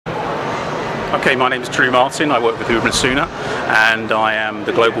Okay, my name is Drew Martin. I work with Huber Suhner, and I am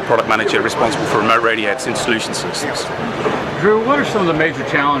the Global Product Manager responsible for remote radio heads in Solution Systems. Drew, what are some of the major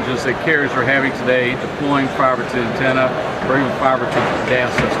challenges that carriers are having today deploying fiber to antenna or even fiber to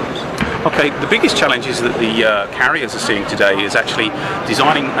DAS systems? Okay, the biggest challenge is that the carriers are seeing today is actually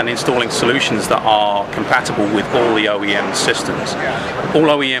designing and installing solutions that are compatible with all the OEM systems.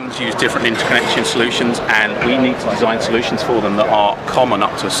 All OEMs use different interconnection solutions, and we need to design solutions for them that are common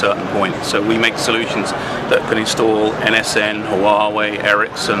up to a certain point. So we make solutions that can install NSN, Huawei,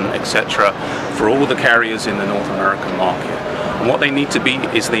 Ericsson, etc. for all the carriers in the North American market. And what they need to be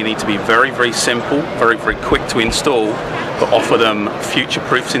is they need to be very, very simple, very, very quick to install, but offer them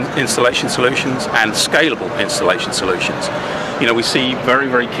future-proof installation solutions and scalable installation solutions. You know, we see very,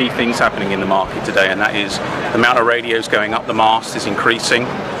 very key things happening in the market today, and that is the amount of radios going up the mast is increasing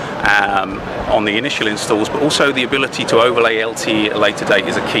on the initial installs, but also the ability to overlay LTE at a later date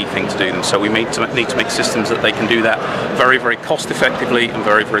is a key thing to do them. So we need to make systems that they can do that very, very cost-effectively and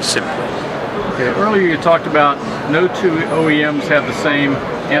very, very simply. Okay, earlier you talked about no two OEMs have the same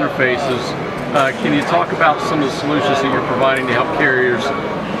interfaces. Can you talk about some of the solutions that you're providing to help carriers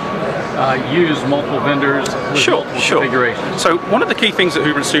use multiple vendors with multiple configurations? So one of the key things that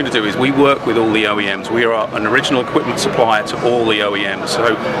Huber Suhner do is we work with all the OEMs. We are an original equipment supplier to all the OEMs.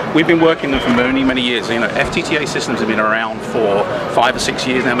 So we've been working with them for many, many years. You know, FTTIA systems have been around for 5 or 6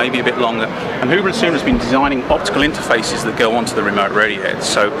 years now, maybe a bit longer. And Huber Suhner has been designing optical interfaces that go onto the remote radio heads.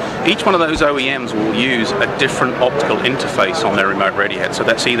 So each one of those OEMs will use a different optical interface on their remote radio head. So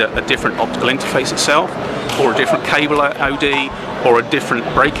that's either a different optical interface itself, or a different cable OD, or a different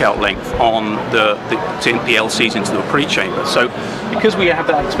breakout length on the LCs into the pre-chamber. So because we have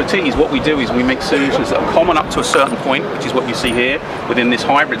that expertise, what we do is we make solutions that are common up to a certain point, which is what you see here within this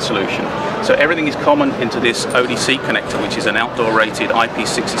hybrid solution. So everything is common into this ODC connector, which is an outdoor rated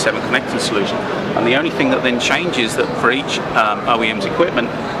IP67 connector solution. And the only thing that then changes that for each OEM's equipment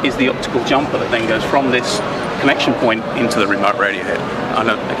is the optical jumper that then goes from this connection point into the remote radio head. And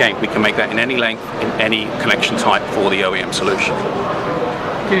again, we can make that in any length, in any connection type for the OEM solution.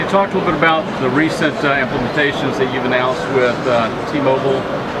 Can you talk a little bit about the recent implementations that you've announced with T-Mobile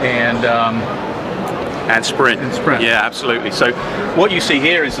and Sprint. Yeah, absolutely. So what you see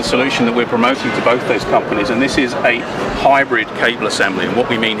here is the solution that we're promoting to both those companies, and this is a hybrid cable assembly. And what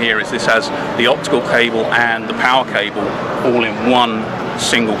we mean here is this has the optical cable and the power cable all in one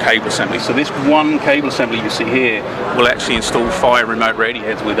single cable assembly. So this one cable assembly you see here will actually install 5 remote radio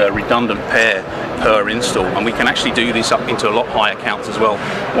heads with a redundant pair per install, and we can actually do this up into a lot higher counts as well.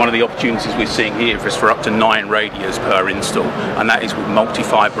 One of the opportunities we're seeing here is for up to 9 radios per install, and that is with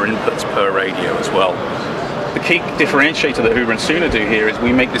multi-fiber inputs per radio as well. The key differentiator that Huber Suhner do here is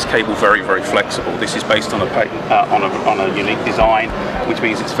we make this cable very, very flexible. This is based on a unique design, which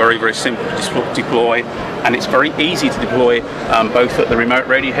means it's very, very simple to deploy, and it's very easy to deploy both at the remote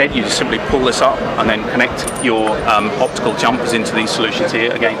radio head. You just simply pull this up and then connect your optical jumpers into these solutions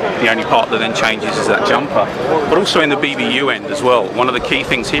here. Again, the only part that then changes is that jumper, but also in the BBU end as well. One of the key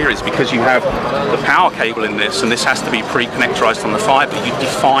things here is because you have the power cable in this, and this has to be pre-connectorized on the fiber, you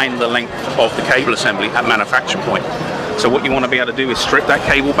define the length of the cable assembly at manufacturing point. So what you want to be able to do is strip that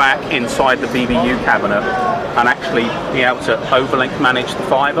cable back inside the BBU cabinet and actually be able to overlength manage the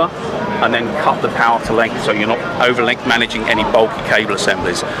fiber and then cut the power to length, so you're not overlength managing any bulky cable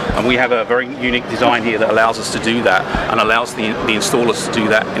assemblies. And we have a very unique design here that allows us to do that and allows the installers to do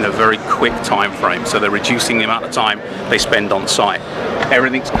that in a very quick time frame. So they're reducing the amount of time they spend on site.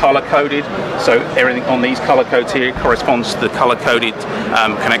 Everything's color coded, so everything on these color codes here corresponds to the color coded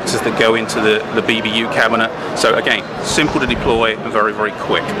connectors that go into the BBU cabinet. So again, simple to deploy and very, very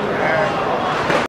quick.